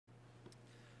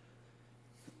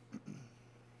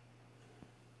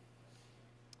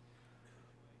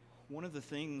One of the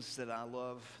things that I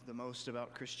love the most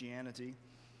about Christianity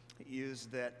is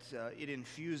that it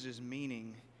infuses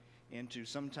meaning into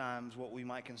sometimes what we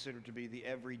might consider to be the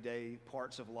everyday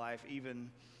parts of life, even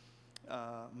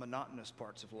monotonous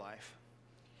parts of life.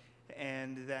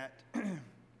 And that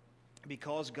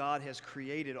because God has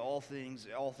created all things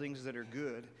that are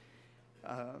good,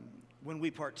 when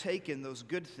we partake in those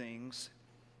good things,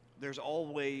 there's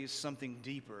always something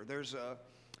deeper. There's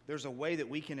a way that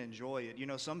we can enjoy it. You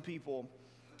know, some people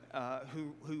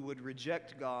who would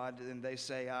reject God, and they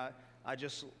say,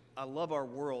 I love our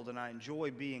world and I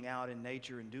enjoy being out in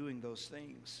nature and doing those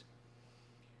things.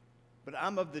 But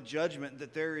I'm of the judgment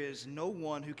that there is no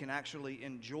one who can actually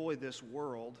enjoy this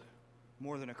world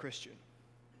more than a Christian.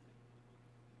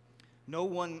 No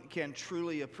one can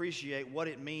truly appreciate what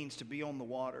it means to be on the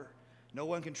water. No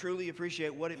one can truly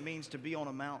appreciate what it means to be on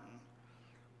a mountain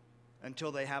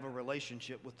until they have a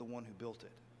relationship with the one who built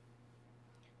it.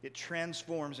 It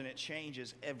transforms and it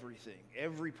changes everything,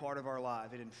 every part of our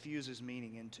life. It infuses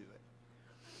meaning into it.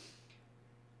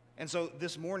 And so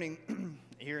this morning,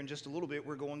 here in just a little bit,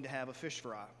 we're going to have a fish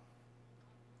fry.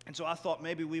 And so I thought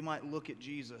maybe we might look at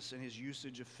Jesus and his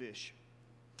usage of fish.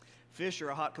 Fish are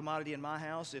a hot commodity in my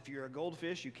house. If you're a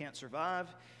goldfish, you can't survive.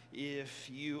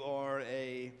 If you are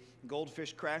a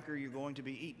goldfish cracker, you're going to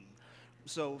be eaten.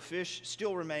 So fish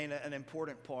still remain an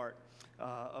important part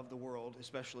of the world,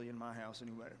 especially in my house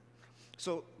anyway.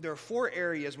 So there are four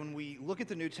areas when we look at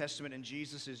the New Testament and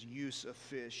Jesus' use of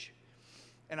fish.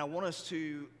 And I want us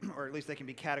to, or at least they can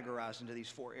be categorized into these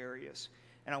four areas.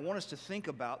 And I want us to think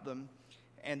about them.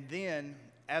 And then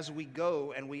as we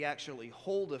go and we actually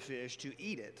hold a fish to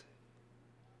eat it,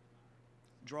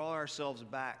 draw ourselves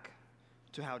back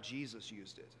to how Jesus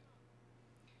used it.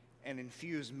 And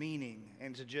infuse meaning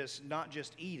into just not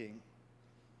just eating,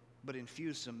 but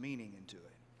infuse some meaning into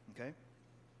it, okay?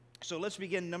 So let's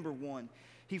begin number one.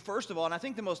 He first of all, and I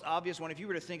think the most obvious one, if you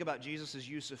were to think about Jesus'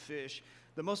 use of fish,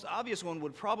 the most obvious one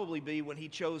would probably be when he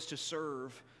chose to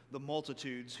serve the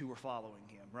multitudes who were following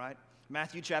him, right?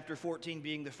 Matthew chapter 14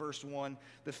 being the first one,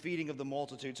 the feeding of the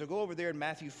multitude. So go over there in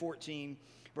Matthew 14,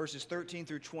 verses 13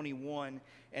 through 21,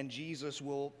 and Jesus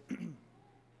will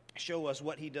show us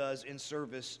what he does in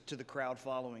service to the crowd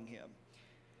following him.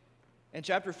 In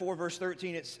chapter 4, verse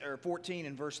 13, 14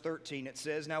 and verse 13, it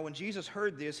says, "Now when Jesus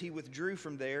heard this, he withdrew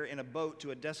from there in a boat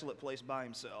to a desolate place by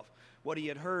himself." What he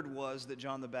had heard was that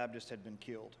John the Baptist had been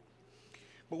killed.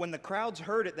 But when the crowds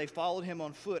heard it, they followed him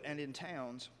on foot and in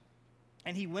towns.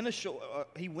 And he went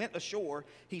ashore,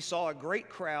 he saw a great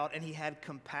crowd, and he had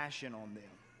compassion on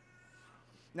them.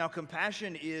 Now,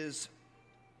 compassion it's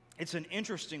an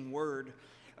interesting word.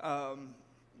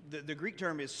 The Greek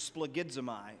term is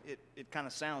splagizomai. It kind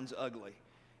of sounds ugly.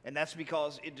 And that's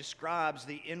because it describes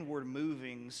the inward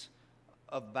movings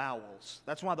of bowels.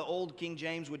 That's why the old King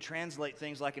James would translate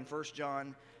things like in 1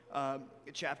 John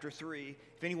chapter 3,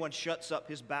 if anyone shuts up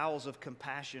his bowels of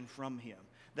compassion from him.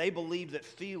 They believed that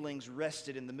feelings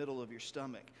rested in the middle of your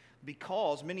stomach.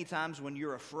 Because many times when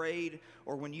you're afraid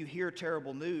or when you hear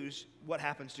terrible news, what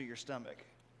happens to your stomach?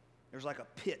 There's like a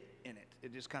pit in it.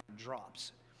 It just kind of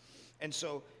drops. And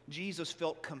so Jesus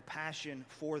felt compassion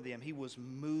for them. He was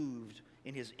moved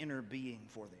in his inner being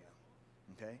for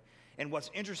them. Okay? And what's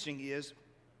interesting is,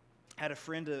 I had a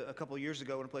friend a couple of years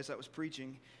ago in a place I was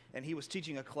preaching, and he was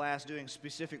teaching a class doing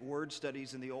specific word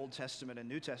studies in the Old Testament and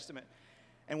New Testament.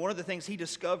 And one of the things he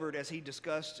discovered as he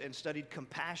discussed and studied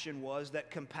compassion was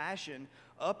that compassion,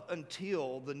 up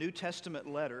until the New Testament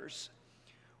letters,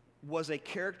 was a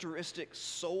characteristic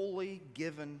solely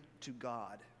given to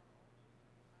God.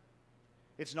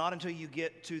 It's not until you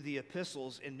get to the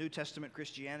epistles in New Testament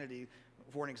Christianity,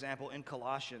 for an example, in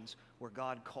Colossians, where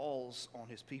God calls on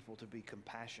his people to be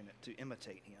compassionate, to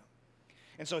imitate him.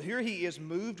 And so here he is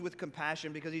moved with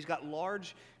compassion because he's got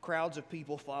large crowds of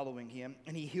people following him,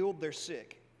 and he healed their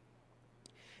sick.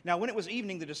 Now, when it was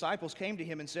evening, the disciples came to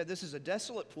him and said, "This is a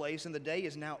desolate place, and the day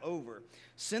is now over.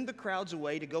 Send the crowds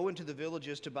away to go into the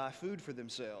villages to buy food for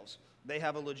themselves." They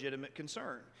have a legitimate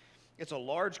concern. It's a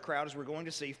large crowd, as we're going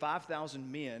to see,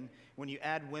 5,000 men. When you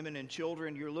add women and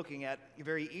children, you're looking at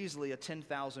very easily a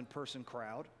 10,000 person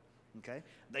crowd. Okay?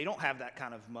 They don't have that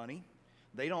kind of money.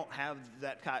 They don't have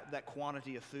that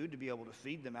quantity of food to be able to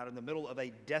feed them out in the middle of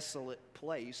a desolate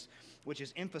place, which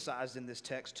is emphasized in this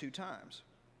text 2 times.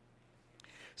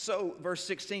 So, verse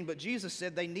 16, "But Jesus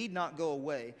said, 'They need not go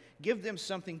away. Give them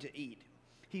something to eat.'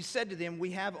 He said to them,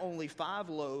 'We have only 5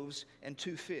 loaves and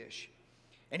 2 fish.'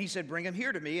 And he said, 'Bring them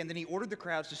here to me.' And then he ordered the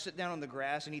crowds to sit down on the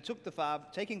grass, and he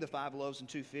taking the 5 loaves and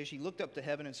 2 fish, he looked up to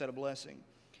heaven and said a blessing.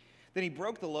 Then he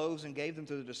broke the loaves and gave them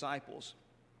to the disciples.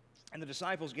 And the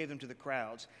disciples gave them to the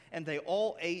crowds, and they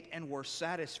all ate and were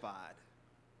satisfied.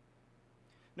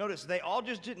 Notice, they all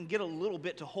just didn't get a little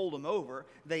bit to hold them over.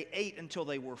 They ate until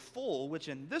they were full, which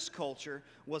in this culture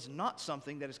was not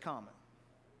something that is common.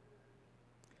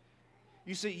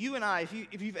 You see, you and I,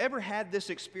 if you've ever had this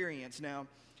experience, now,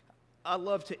 I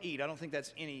love to eat. I don't think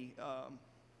that's any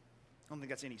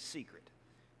secret,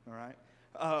 all right?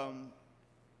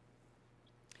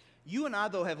 You and I,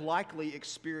 though, have likely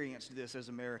experienced this as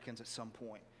Americans at some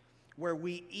point, where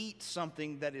we eat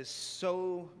something that is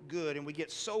so good and we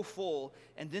get so full,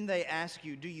 and then they ask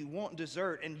you, do you want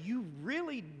dessert? And you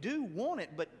really do want it,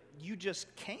 but you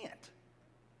just can't.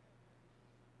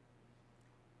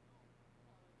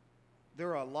 There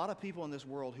are a lot of people in this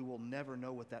world who will never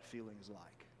know what that feeling is like.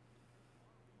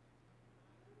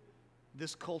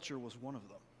 This culture was one of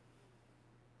them.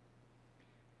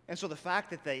 And so the fact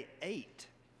that they ate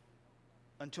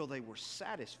until they were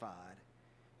satisfied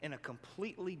in a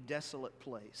completely desolate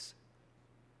place,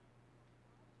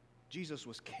 Jesus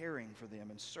was caring for them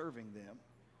and serving them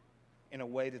in a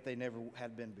way that they never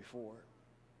had been before.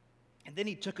 And then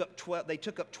they took up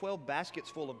 12 baskets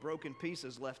full of broken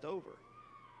pieces left over.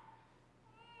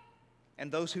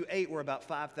 And those who ate were about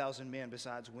 5,000 men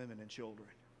besides women and children.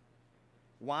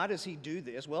 Why does he do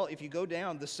this? Well, if you go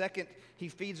down, the second he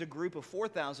feeds a group of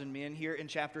 4,000 men here in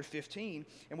chapter 15,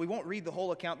 and we won't read the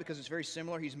whole account because it's very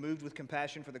similar. He's moved with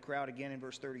compassion for the crowd again in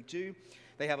verse 32.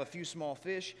 They have a few small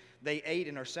fish. They ate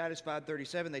and are satisfied,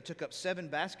 37. They took up 7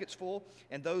 baskets full,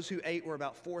 and those who ate were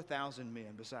about 4,000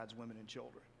 men besides women and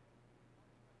children.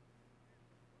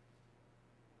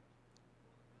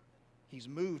 He's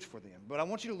moved for them. But I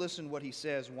want you to listen to what he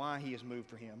says, why he is moved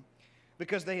for him.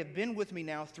 Because they have been with me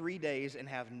now 3 days and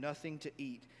have nothing to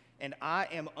eat, and I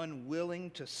am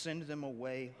unwilling to send them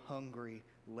away hungry,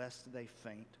 lest they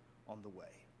faint on the way.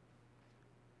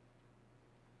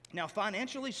 Now,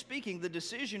 financially speaking, the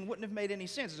decision wouldn't have made any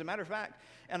sense. As a matter of fact,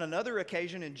 on another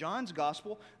occasion in John's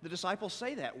gospel, the disciples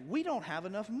say that. We don't have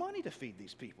enough money to feed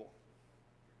these people.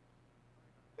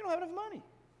 We don't have enough money.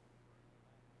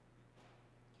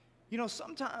 You know,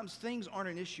 sometimes things aren't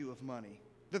an issue of money.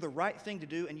 They're the right thing to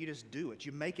do, and you just do it.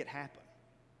 You make it happen.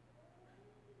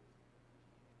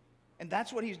 And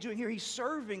that's what he's doing here. He's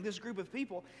serving this group of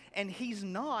people, and he's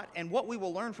not. And what we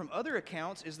will learn from other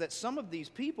accounts is that some of these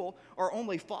people are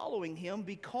only following him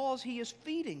because he is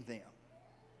feeding them.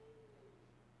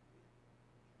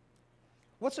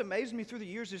 What's amazed me through the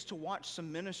years is to watch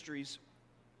some ministries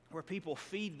where people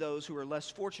feed those who are less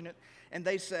fortunate, and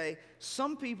they say,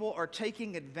 some people are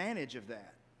taking advantage of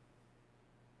that.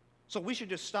 So we should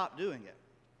just stop doing it.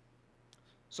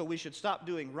 So we should stop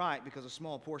doing right because a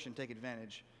small portion take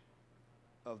advantage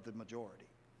of the majority.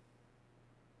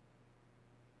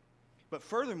 But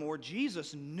furthermore,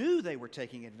 Jesus knew they were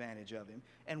taking advantage of him.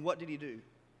 And what did he do?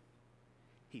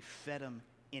 He fed them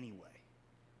anyway.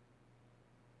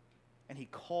 And he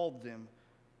called them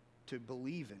to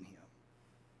believe in him.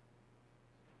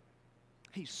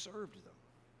 He served them.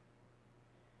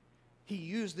 He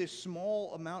used this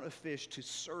small amount of fish to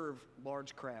serve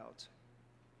large crowds.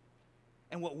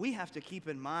 And what we have to keep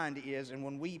in mind is, and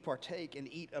when we partake and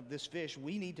eat of this fish,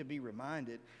 we need to be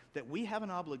reminded that we have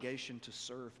an obligation to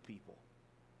serve people.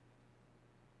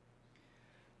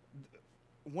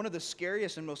 One of the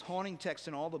scariest and most haunting texts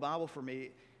in all the Bible for me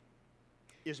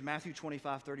is Matthew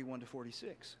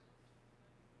 25:31-46.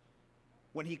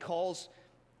 When he calls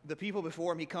the people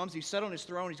before him, he comes, he's set on his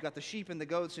throne, he's got the sheep and the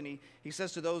goats, and he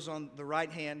says to those on the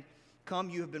right hand, come,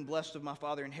 you have been blessed of my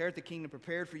Father, inherit the kingdom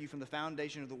prepared for you from the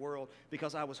foundation of the world,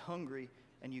 because I was hungry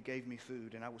and you gave me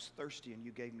food, and I was thirsty and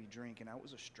you gave me drink, and I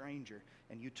was a stranger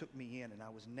and you took me in, and I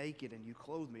was naked and you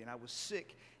clothed me, and I was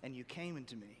sick and you came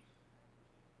into me.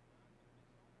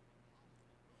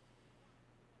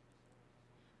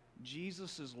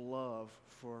 Jesus' love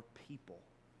for people,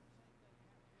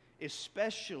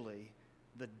 especially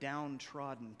the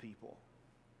downtrodden people,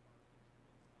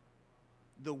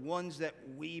 the ones that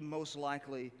we most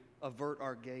likely avert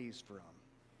our gaze from.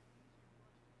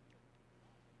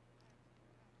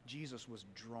 Jesus was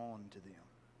drawn to them.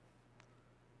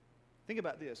 Think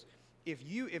about this. If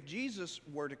Jesus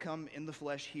were to come in the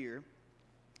flesh here,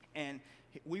 and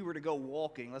we were to go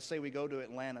walking, let's say we go to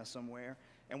Atlanta somewhere,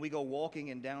 and we go walking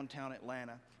in downtown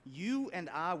Atlanta, you and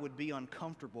I would be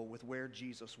uncomfortable with where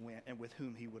Jesus went and with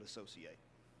whom he would associate.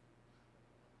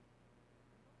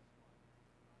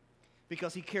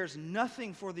 Because he cares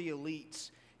nothing for the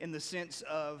elites, in the sense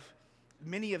of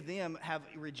many of them have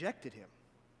rejected him,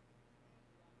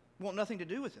 want nothing to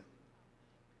do with him.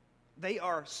 They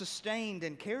are sustained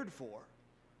and cared for.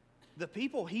 The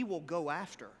people he will go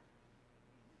after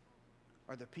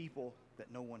are the people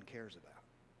that no one cares about,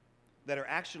 that are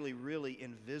actually really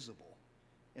invisible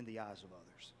in the eyes of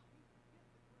others.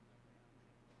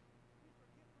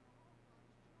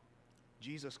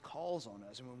 Jesus calls on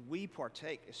us, and when we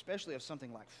partake, especially of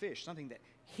something like fish, something that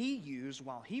he used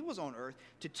while he was on earth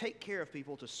to take care of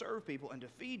people, to serve people, and to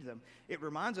feed them, it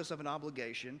reminds us of an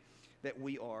obligation that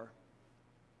we are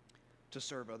to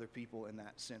serve other people in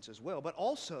that sense as well. But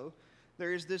also,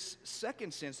 there is this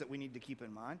second sense that we need to keep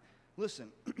in mind.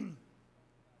 Listen,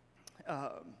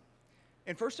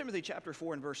 in 1 Timothy chapter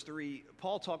 4 and verse 3,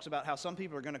 Paul talks about how some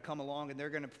people are going to come along and they're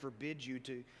going to forbid you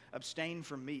to abstain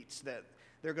from meats, that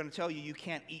they're going to tell you you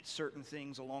can't eat certain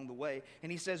things along the way.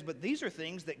 And he says, but these are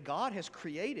things that God has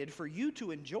created for you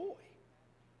to enjoy.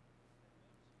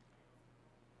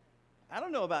 I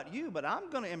don't know about you, but I'm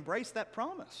going to embrace that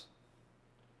promise.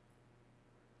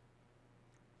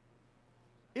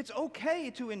 It's okay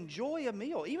to enjoy a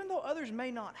meal, even though others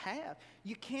may not have.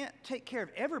 You can't take care of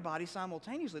everybody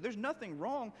simultaneously. There's nothing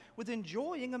wrong with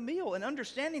enjoying a meal and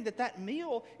understanding that that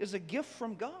meal is a gift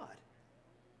from God.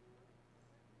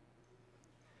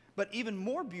 But even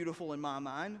more beautiful in my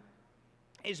mind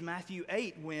is Matthew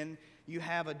 8, when you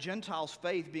have a Gentile's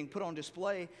faith being put on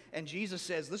display, and Jesus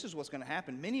says this is what's going to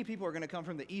happen. Many people are going to come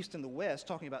from the east and the west,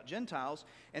 talking about Gentiles,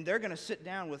 and they're going to sit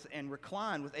down with and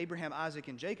recline with Abraham, Isaac,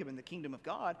 and Jacob in the kingdom of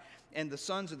God, and the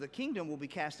sons of the kingdom will be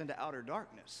cast into outer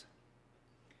darkness.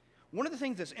 One of the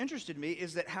things that's interested me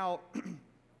is that how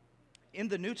in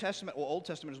the New Testament, well, Old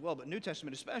Testament as well, but New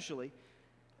Testament especially,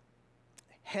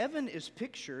 heaven is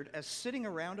pictured as sitting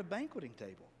around a banqueting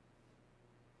table,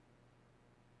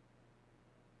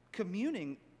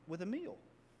 communing with a meal.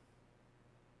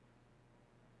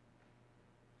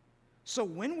 So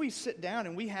when we sit down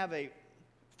and we have a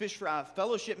fish fry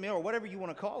fellowship meal, or whatever you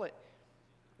want to call it,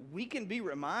 we can be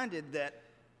reminded that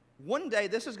one day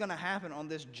this is going to happen on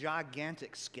this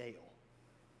gigantic scale,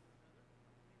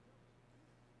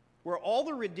 where all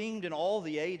the redeemed in all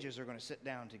the ages are going to sit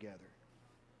down together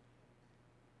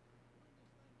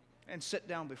and sit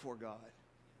down before God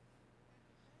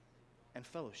and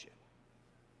fellowship.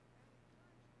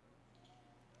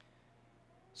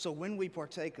 So when we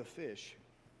partake of fish,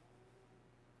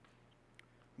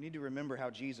 we need to remember how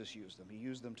Jesus used them. He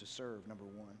used them to serve, number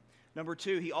one. Number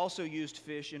two, he also used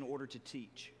fish in order to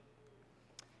teach.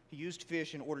 He used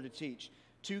fish in order to teach.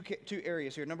 Two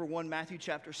areas here. Number one, Matthew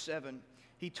chapter 7,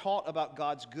 he taught about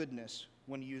God's goodness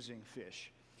when using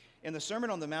fish. In the Sermon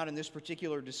on the Mount, in this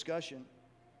particular discussion,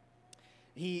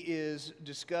 he is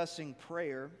discussing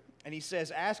prayer, and he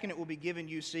says, ask and it will be given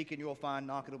you, seek and you will find,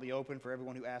 knock it will be open. For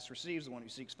everyone who asks receives, the one who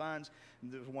seeks finds,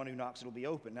 and the one who knocks it will be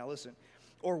open. Now listen,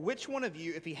 or which one of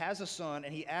you, if he has a son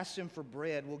and he asks him for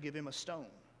bread, will give him a stone?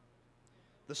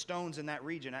 The stones in that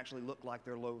region actually look like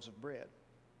they're loaves of bread.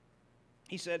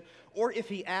 He said, or if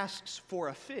he asks for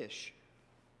a fish,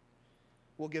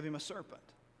 we'll give him a serpent.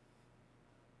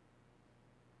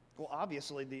 Well,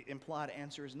 obviously the implied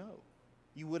answer is no.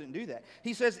 You wouldn't do that.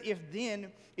 He says,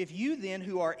 if you then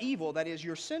who are evil, that is,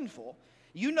 you're sinful,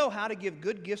 you know how to give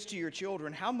good gifts to your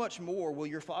children, how much more will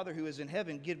your Father who is in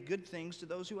heaven give good things to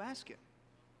those who ask him?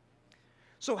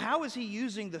 So how is he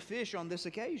using the fish on this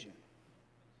occasion?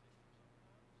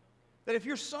 That if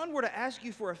your son were to ask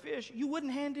you for a fish, you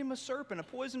wouldn't hand him a serpent, a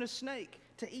poisonous snake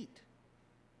to eat.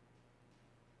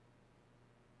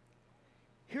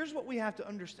 Here's what we have to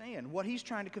understand, what he's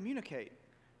trying to communicate.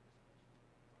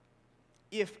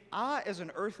 If I, as an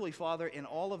earthly father, in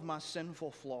all of my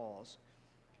sinful flaws,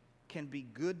 can be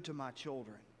good to my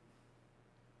children,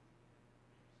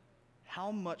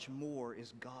 how much more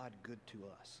is God good to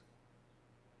us?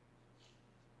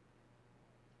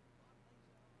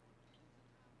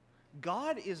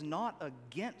 God is not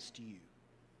against you.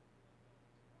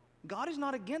 God is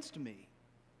not against me.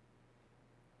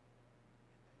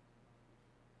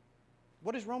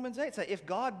 What does Romans 8 say? If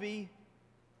God be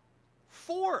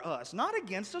for us, not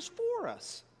against us, for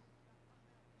us.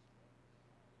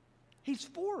 He's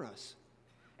for us.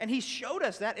 And he showed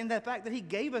us that in the fact that he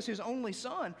gave us his only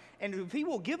son. And if he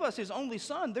will give us his only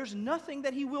son, there's nothing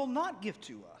that he will not give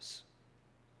to us.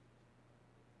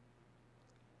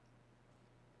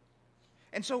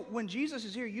 And so when Jesus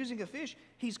is here using a fish,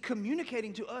 he's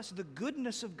communicating to us the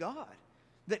goodness of God.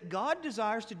 That God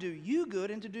desires to do you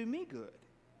good and to do me good.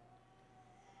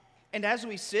 And as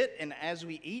we sit and as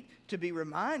we eat, to be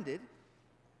reminded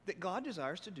that God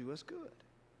desires to do us good.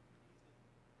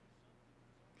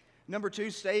 Number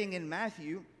two, staying in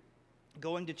Matthew,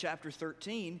 going to chapter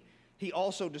 13, he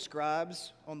also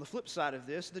describes, on the flip side of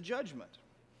this, the judgment.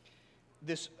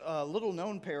 This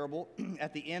little-known parable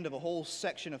at the end of a whole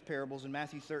section of parables in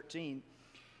Matthew 13,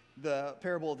 the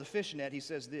parable of the fish net, he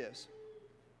says this.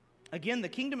 Again, the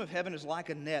kingdom of heaven is like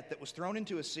a net that was thrown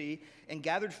into a sea and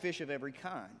gathered fish of every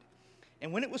kind.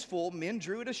 And when it was full, men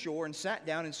drew it ashore and sat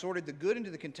down and sorted the good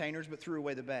into the containers, but threw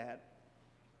away the bad.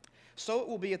 So it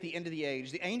will be at the end of the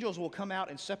age. The angels will come out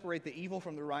and separate the evil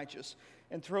from the righteous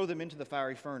and throw them into the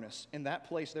fiery furnace. In that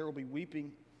place there will be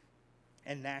weeping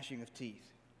and gnashing of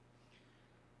teeth.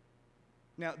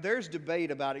 Now, there's debate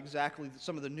about exactly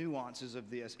some of the nuances of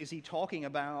this. Is he talking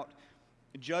about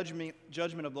judgment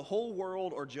of the whole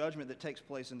world or judgment that takes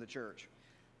place in the church?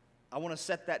 I want to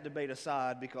set that debate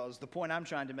aside because the point I'm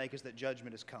trying to make is that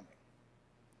judgment is coming.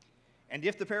 And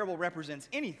if the parable represents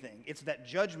anything, it's that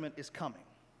judgment is coming.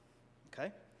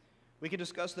 Okay? We can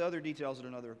discuss the other details at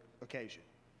another occasion.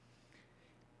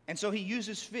 And so he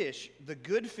uses fish. The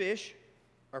good fish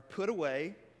are put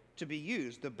away to be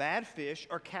used. The bad fish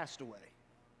are cast away.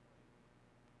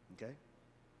 Okay?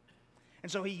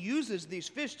 And so he uses these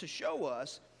fish to show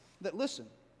us that, listen,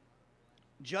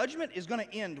 judgment is going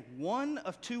to end one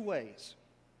of two ways.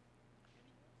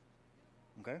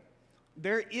 Okay?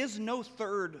 There is no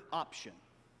third option.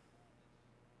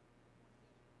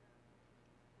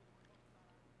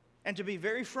 And to be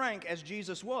very frank, as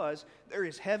Jesus was, there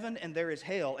is heaven and there is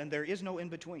hell, and there is no in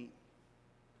between.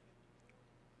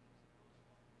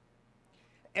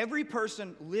 Every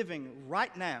person living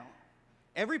right now,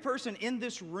 every person in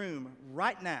this room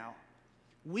right now,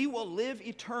 we will live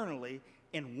eternally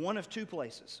in one of two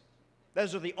places.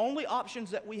 Those are the only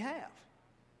options that we have.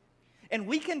 And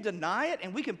we can deny it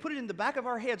and we can put it in the back of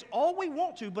our heads all we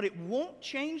want to, but it won't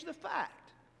change the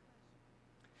fact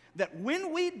that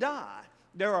when we die,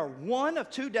 there are one of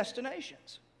two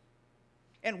destinations.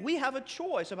 And we have a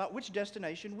choice about which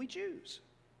destination we choose.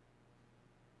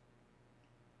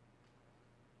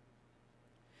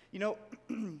 You know,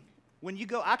 when you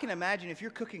go, I can imagine if you're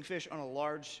cooking fish on a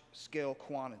large scale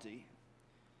quantity,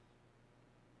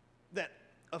 that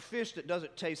a fish that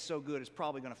doesn't taste so good is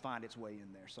probably going to find its way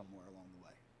in there somewhere along the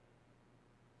way.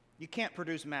 You can't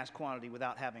produce mass quantity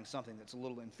without having something that's a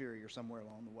little inferior somewhere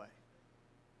along the way.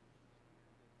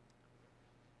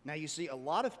 Now, you see, a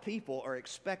lot of people are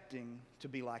expecting to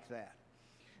be like that.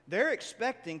 They're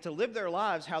expecting to live their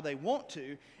lives how they want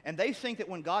to, and they think that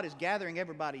when God is gathering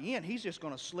everybody in, He's just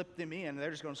going to slip them in, and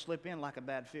they're just going to slip in like a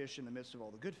bad fish in the midst of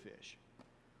all the good fish.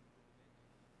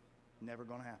 Never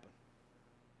going to happen.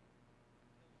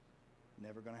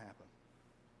 Never going to happen.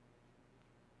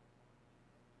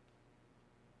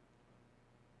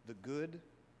 The good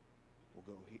will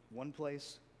go one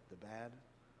place, the bad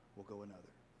will go another.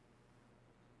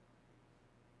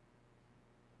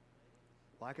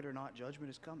 Like it or not, judgment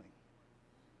is coming.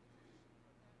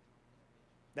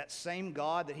 That same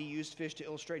God that He used fish to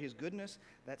illustrate His goodness,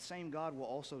 that same God will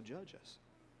also judge us.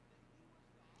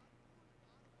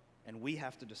 And we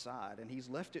have to decide, and He's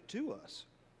left it to us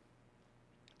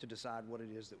to decide what it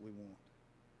is that we want.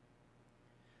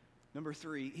 Number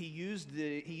 3, He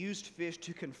used fish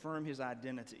to confirm His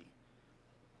identity.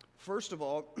 First of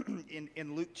all,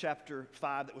 in Luke chapter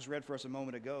 5 that was read for us a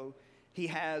moment ago, He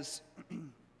has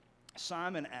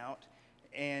Simon out,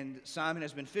 and Simon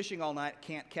has been fishing all night,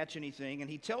 can't catch anything,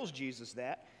 and he tells Jesus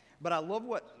that. But I love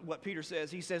what Peter says.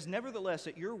 He says, nevertheless,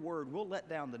 at your word, we'll let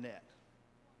down the net.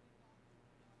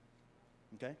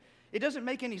 Okay? It doesn't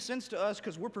make any sense to us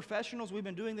because we're professionals. We've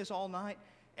been doing this all night,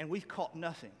 and we've caught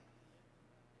nothing.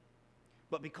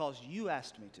 But because you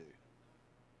asked me to,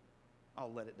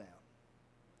 I'll let it down.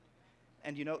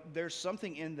 And you know, there's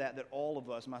something in that all of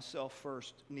us, myself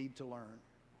first, need to learn.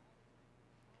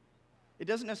 It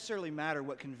doesn't necessarily matter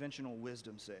what conventional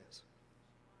wisdom says.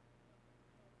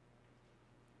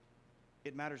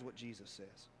 It matters what Jesus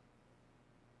says.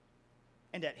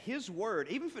 And at His word,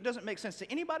 even if it doesn't make sense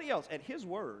to anybody else, at His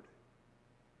word,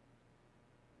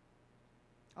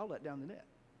 I'll let down the net.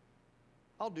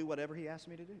 I'll do whatever He asks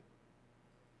me to do.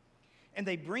 And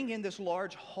they bring in this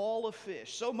large haul of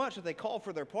fish, so much that they call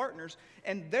for their partners,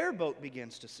 and their boat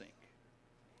begins to sink.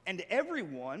 And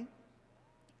everyone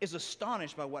is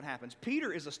astonished by what happens.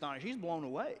 Peter is astonished. He's blown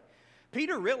away.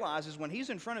 Peter realizes when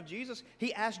he's in front of Jesus,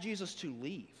 he asks Jesus to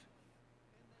leave.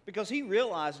 Because he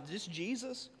realizes this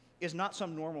Jesus is not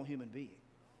some normal human being.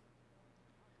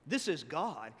 This is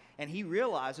God, and he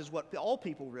realizes what all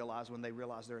people realize when they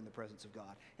realize they're in the presence of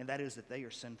God, and that is that they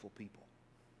are sinful people.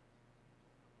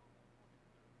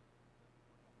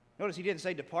 Notice he didn't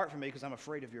say, depart from me because I'm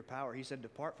afraid of your power. He said,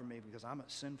 depart from me because I'm a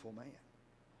sinful man.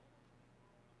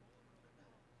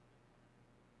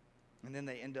 And then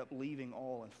they end up leaving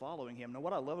all and following him. Now,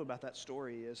 what I love about that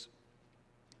story is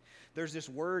there's this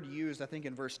word used, I think,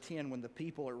 in verse 10 when the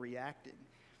people are reacting.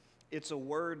 It's a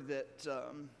word that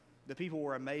The people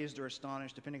were amazed or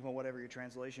astonished, depending on whatever your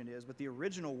translation is, but the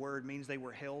original word means they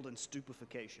were held in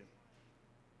stupefaction.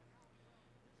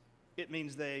 It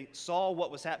means they saw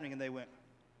what was happening and they went,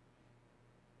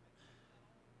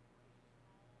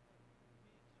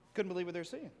 couldn't believe what they were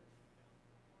seeing.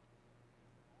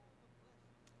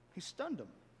 He stunned them.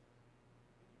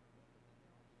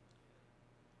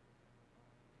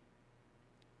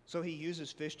 So he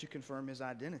uses fish to confirm his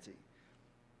identity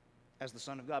as the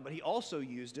Son of God, but he also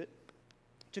used it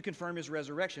to confirm his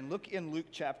resurrection. Look in Luke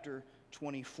chapter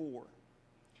 24.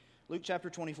 Luke chapter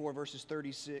 24, verses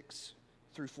 36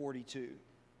 through 42.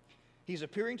 He's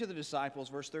appearing to the disciples,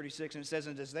 verse 36, and it says,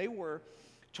 "And as they were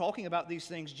talking about these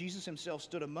things, Jesus himself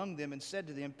stood among them and said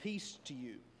to them, 'Peace to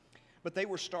you.' But they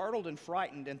were startled and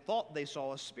frightened and thought they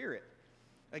saw a spirit."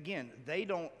 Again,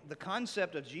 the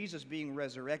concept of Jesus being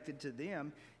resurrected to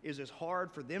them is as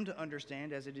hard for them to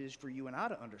understand as it is for you and I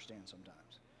to understand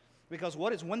sometimes. Because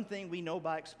what is one thing we know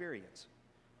by experience?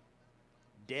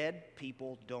 Dead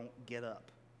people don't get up.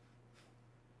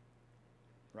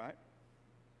 Right?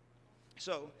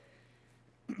 So,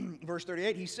 verse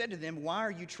 38, he said to them, "Why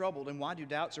are you troubled, and why do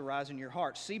doubts arise in your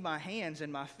hearts? See my hands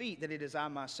and my feet, that it is I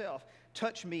myself.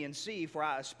 Touch me and see, for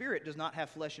a spirit does not have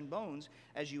flesh and bones,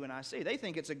 as you and I see." They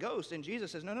think it's a ghost, and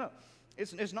Jesus says, no,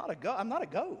 it's not a ghost. I'm not a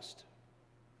ghost.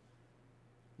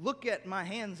 Look at my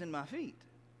hands and my feet.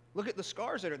 Look at the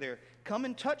scars that are there. Come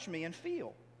and touch me and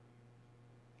feel.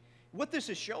 What this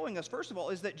is showing us, first of all,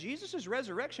 is that Jesus'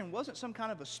 resurrection wasn't some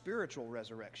kind of a spiritual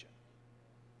resurrection.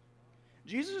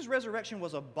 Jesus' resurrection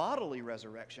was a bodily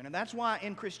resurrection, and that's why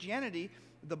in Christianity,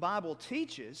 the Bible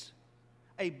teaches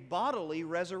a bodily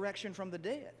resurrection from the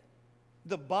dead.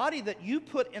 The body that you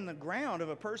put in the ground of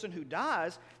a person who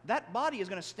dies, that body is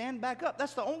going to stand back up.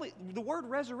 The word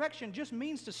resurrection just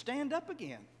means to stand up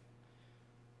again.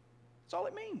 That's all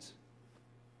it means.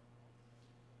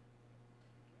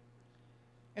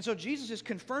 And so Jesus is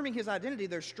confirming his identity.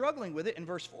 They're struggling with it. In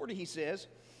verse 40 he says,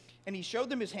 "And he showed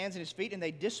them his hands and his feet, and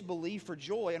they disbelieved for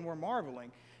joy and were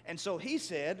marveling." And so he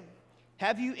said,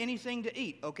 "Have you anything to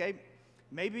eat?" Okay,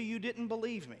 maybe you didn't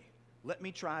believe me. Let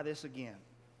me try this again.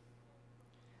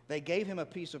 They gave him a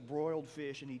piece of broiled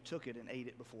fish, and he took it and ate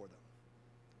it before them.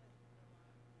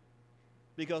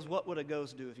 Because what would a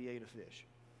ghost do if he ate a fish?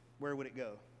 Where would it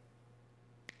go?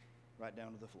 Right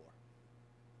down to the floor.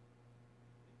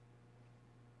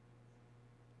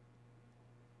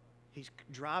 He's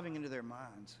driving into their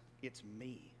minds, it's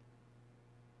me.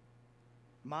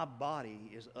 My body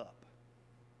is up.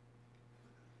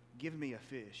 Give me a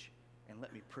fish and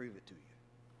let me prove it to you.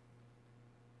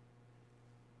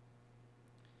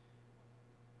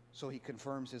 So he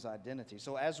confirms his identity.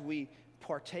 So as we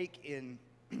partake in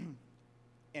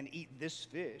and eat this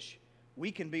fish,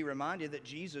 we can be reminded that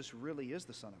Jesus really is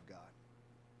the Son of God.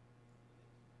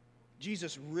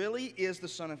 Jesus really is the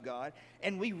Son of God,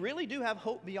 and we really do have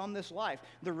hope beyond this life.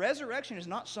 The resurrection is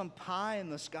not some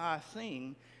pie-in-the-sky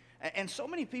thing. And so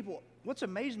many people, what's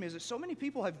amazed me is that so many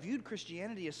people have viewed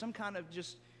Christianity as some kind of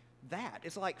just that.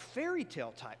 It's like fairy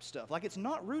tale type stuff, like it's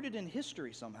not rooted in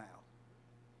history somehow.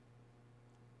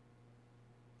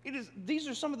 These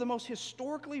are some of the most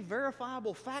historically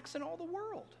verifiable facts in all the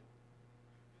world.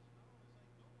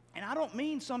 And I don't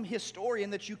mean some historian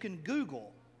that you can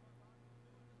Google.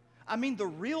 I mean the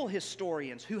real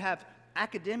historians who have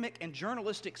academic and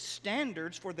journalistic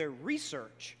standards for their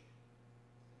research.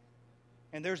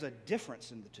 And there's a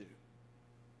difference in the two.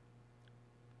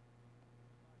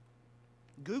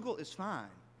 Google is fine.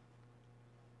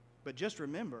 But just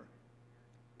remember,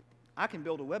 I can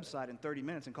build a website in 30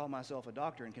 minutes and call myself a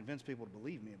doctor and convince people to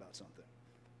believe me about something.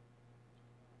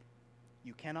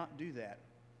 You cannot do that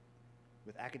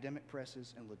with academic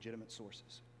presses and legitimate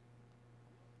sources.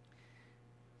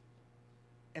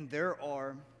 And there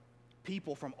are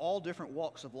people from all different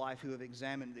walks of life who have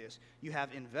examined this. You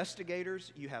have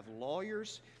investigators, you have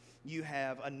lawyers, you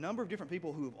have a number of different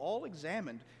people who have all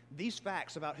examined these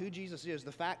facts about who Jesus is,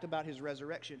 the fact about his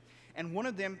resurrection. And one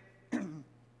of them,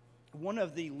 one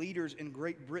of the leaders in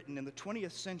Great Britain in the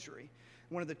 20th century,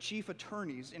 one of the chief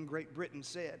attorneys in Great Britain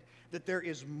said that there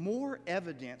is more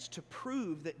evidence to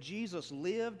prove that Jesus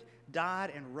lived,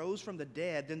 died, and rose from the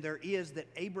dead than there is that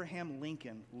Abraham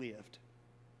Lincoln lived.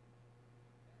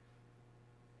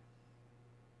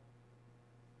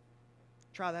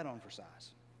 Try that on for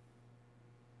size.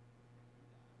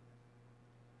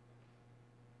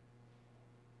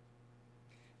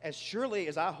 As surely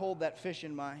as I hold that fish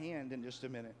in my hand in just a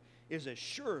minute, is as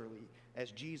surely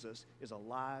as Jesus is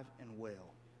alive and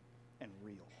well and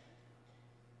real.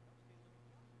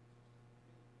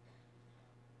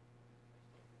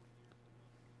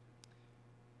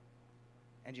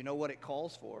 And you know what it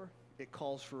calls for? It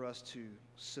calls for us to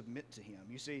submit to him.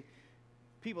 You see,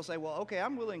 people say, well, okay,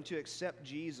 I'm willing to accept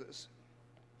Jesus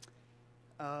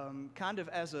kind of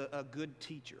as a good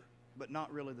teacher, but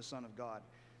not really the Son of God.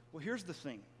 Well, here's the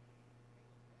thing.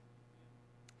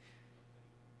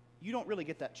 You don't really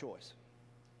get that choice.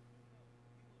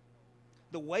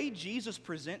 The way Jesus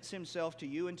presents himself to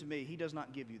you and to me, he does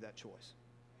not give you that choice.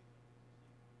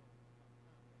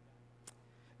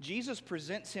 Jesus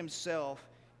presents himself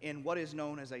in what is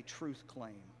known as a truth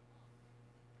claim.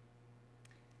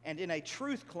 And in a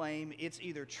truth claim, it's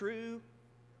either true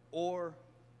or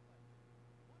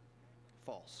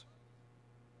false.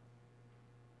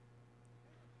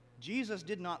 Jesus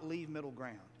did not leave middle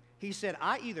ground. He said,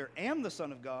 I either am the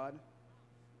Son of God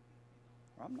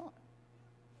or I'm not.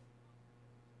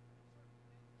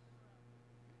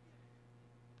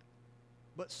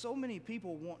 But so many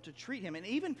people want to treat him, and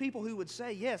even people who would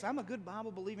say, yes, I'm a good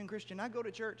Bible-believing Christian, I go to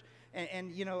church,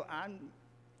 and you know,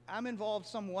 I'm involved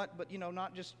somewhat, but, you know,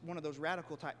 not just one of those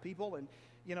radical type people, and,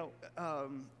 you know,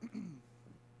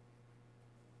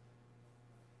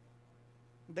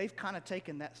 they've kind of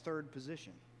taken that third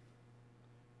position.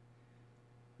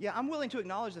 Yeah, I'm willing to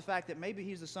acknowledge the fact that maybe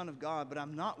he's the Son of God, but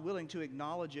I'm not willing to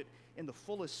acknowledge it in the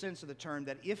fullest sense of the term,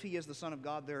 that if he is the Son of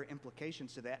God, there are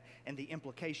implications to that, and the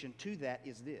implication to that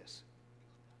is this.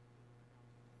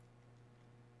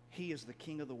 He is the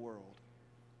King of the world.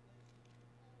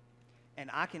 And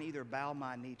I can either bow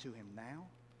my knee to him now,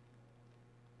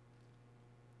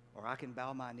 or I can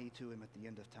bow my knee to him at the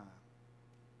end of time.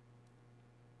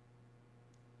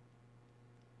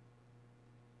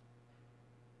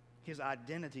 His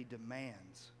identity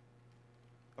demands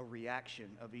a reaction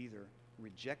of either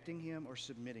rejecting him or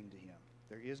submitting to him.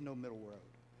 There is no middle road.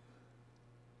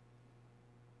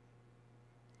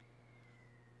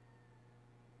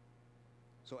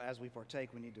 So as we partake,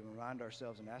 we need to remind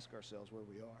ourselves and ask ourselves where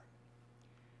we are.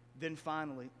 Then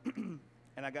finally,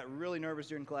 and I got really nervous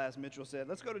during class, Mitchell said,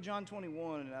 let's go to John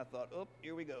 21, and I thought, oh,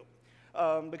 here we go.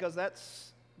 Because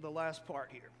that's the last part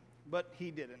here. But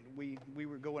he didn't. We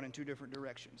were going in two different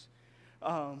directions.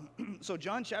 So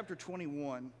John chapter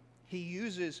 21, he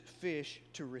uses fish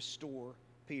to restore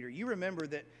Peter. You remember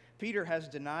that Peter has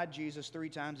denied Jesus 3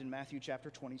 times in Matthew chapter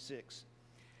 26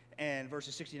 and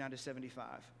verses 69 to 75.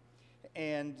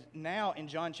 And now in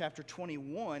John chapter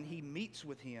 21, he meets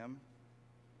with him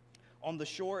on the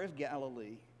shore of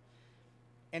Galilee.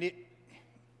 And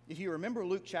if you remember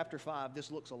Luke chapter 5,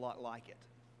 this looks a lot like it.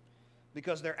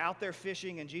 Because they're out there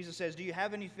fishing, and Jesus says, do you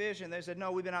have any fish? And they said,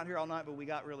 no, we've been out here all night, but we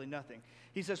got really nothing.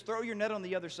 He says, throw your net on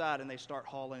the other side, and they start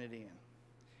hauling it in.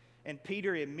 And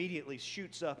Peter immediately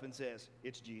shoots up and says,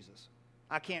 it's Jesus.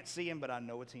 I can't see him, but I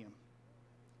know it's him.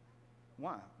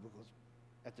 Why? Because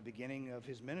at the beginning of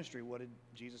his ministry, what did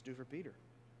Jesus do for Peter?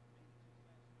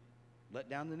 Let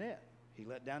down the net. He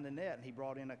let down the net, and he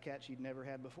brought in a catch he'd never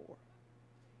had before.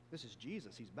 This is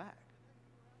Jesus. He's back.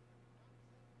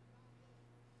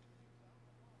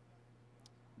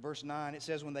 Verse 9, it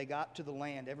says, when they got to the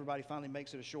land, everybody finally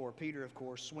makes it ashore. Peter, of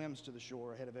course, swims to the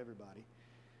shore ahead of everybody.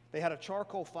 They had a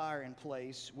charcoal fire in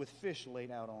place with fish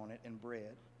laid out on it and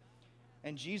bread.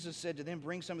 And Jesus said to them,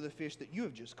 bring some of the fish that you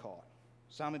have just caught.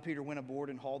 Simon Peter went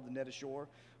aboard and hauled the net ashore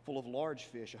full of large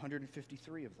fish,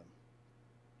 153 of them.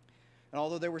 And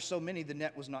although there were so many, the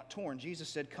net was not torn. Jesus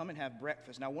said, come and have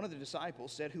breakfast. Now one of the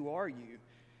disciples said, who are you?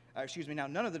 Now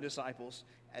none of the disciples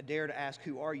dared to ask,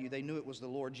 who are you? They knew it was the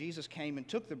Lord. Jesus came and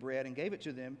took the bread and gave it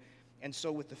to them, and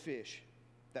so with the fish.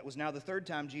 That was now the third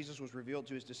time Jesus was revealed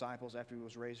to his disciples after he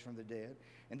was raised from the dead.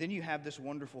 And then you have this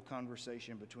wonderful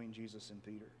conversation between Jesus and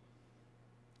Peter.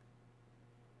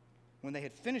 When they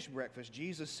had finished breakfast,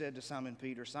 Jesus said to Simon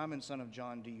Peter, Simon, son of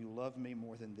John, do you love me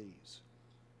more than these?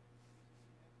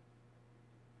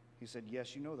 He said,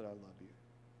 yes, you know that I love you.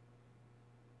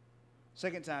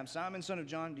 Second time, Simon, son of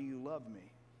John, do you love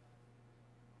me?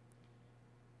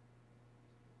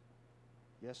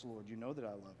 Yes, Lord, you know that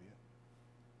I love you.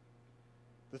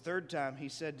 The third time, he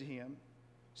said to him,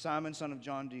 Simon, son of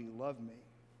John, do you love me?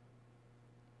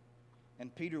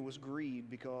 And Peter was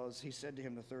grieved because he said to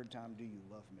him the third time, do you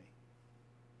love me?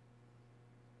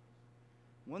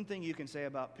 One thing you can say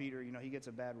about Peter, he gets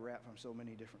a bad rap from so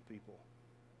many different people.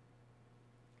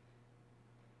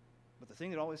 But the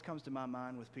thing that always comes to my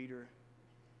mind with Peter,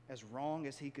 as wrong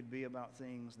as he could be about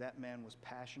things, that man was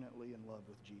passionately in love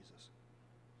with Jesus.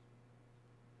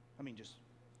 Just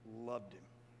loved him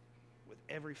with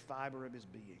every fiber of his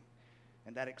being.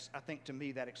 And that I think to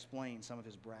me that explains some of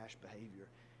his brash behavior.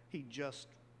 He just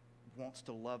wants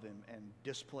to love him and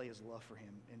display his love for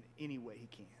him in any way he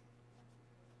can.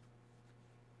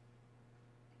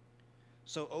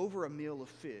 So over a meal of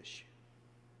fish,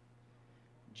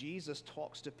 Jesus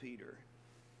talks to Peter,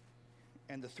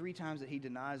 and the 3 times that he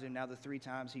denies him, now the 3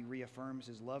 times he reaffirms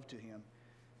his love to him,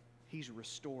 he's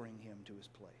restoring him to his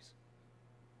place.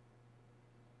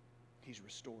 He's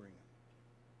restoring him.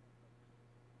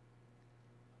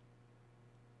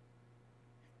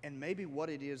 And maybe what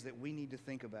it is that we need to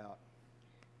think about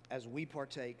as we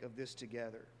partake of this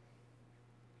together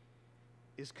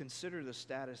is consider the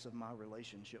status of my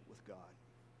relationship with God.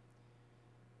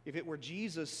 If it were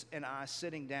Jesus and I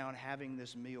sitting down having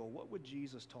this meal, what would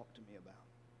Jesus talk to me about?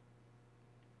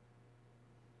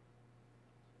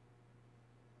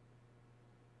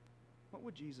 What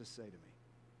would Jesus say to me?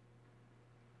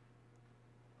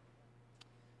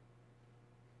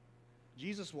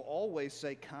 Jesus will always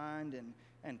say kind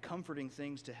and comforting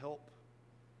things to help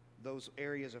those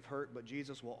areas of hurt, but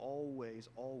Jesus will always,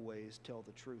 always tell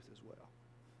the truth as well.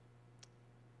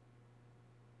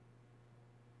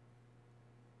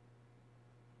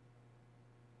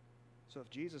 So if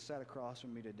Jesus sat across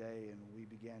from me today and we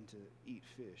began to eat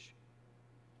fish,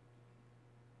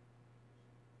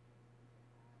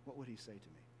 what would he say to me?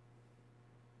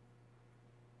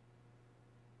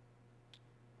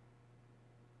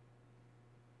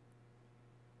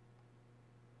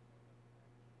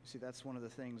 See, that's one of the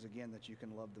things, again, that you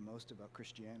can love the most about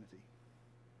Christianity.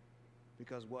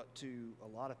 Because what to a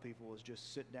lot of people is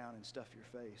just sit down and stuff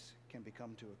your face can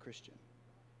become to a Christian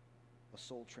a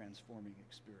soul-transforming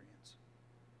experience,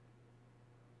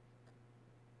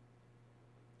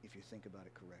 if you think about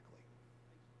it correctly.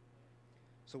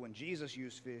 So when Jesus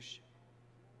used fish,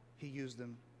 he used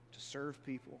them to serve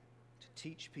people, to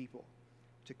teach people,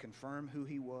 to confirm who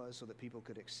he was so that people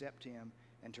could accept him,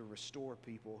 and to restore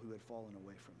people who had fallen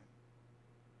away from him.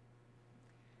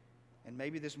 And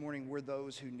maybe this morning we're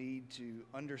those who need to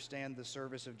understand the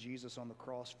service of Jesus on the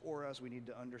cross for us. We need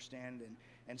to understand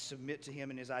and submit to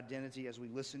him in his identity as we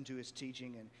listen to his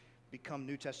teaching and become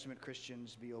New Testament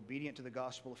Christians, be obedient to the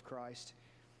gospel of Christ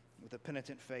with a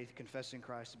penitent faith, confessing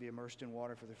Christ, to be immersed in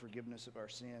water for the forgiveness of our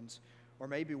sins. Or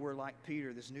maybe we're like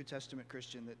Peter, this New Testament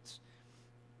Christian that's,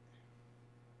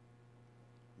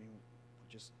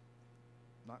 just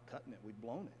not cutting it. We've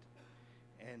blown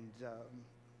it. And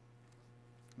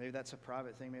maybe that's a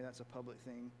private thing. Maybe that's a public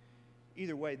thing.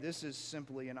 Either way, this is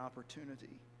simply an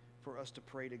opportunity for us to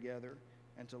pray together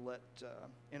and to let,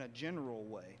 in a general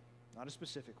way, not a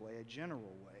specific way, a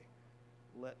general way,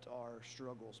 let our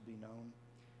struggles be known.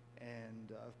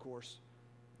 And, of course,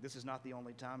 this is not the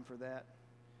only time for that.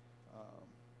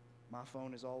 My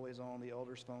phone is always on. The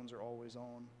elders' phones are always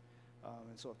on.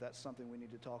 And so if that's something we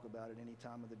need to talk about at any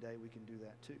time of the day, we can do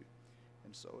that too.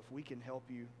 And so if we can help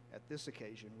you at this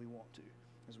occasion, we want to,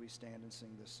 as we stand and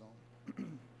sing this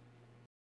song.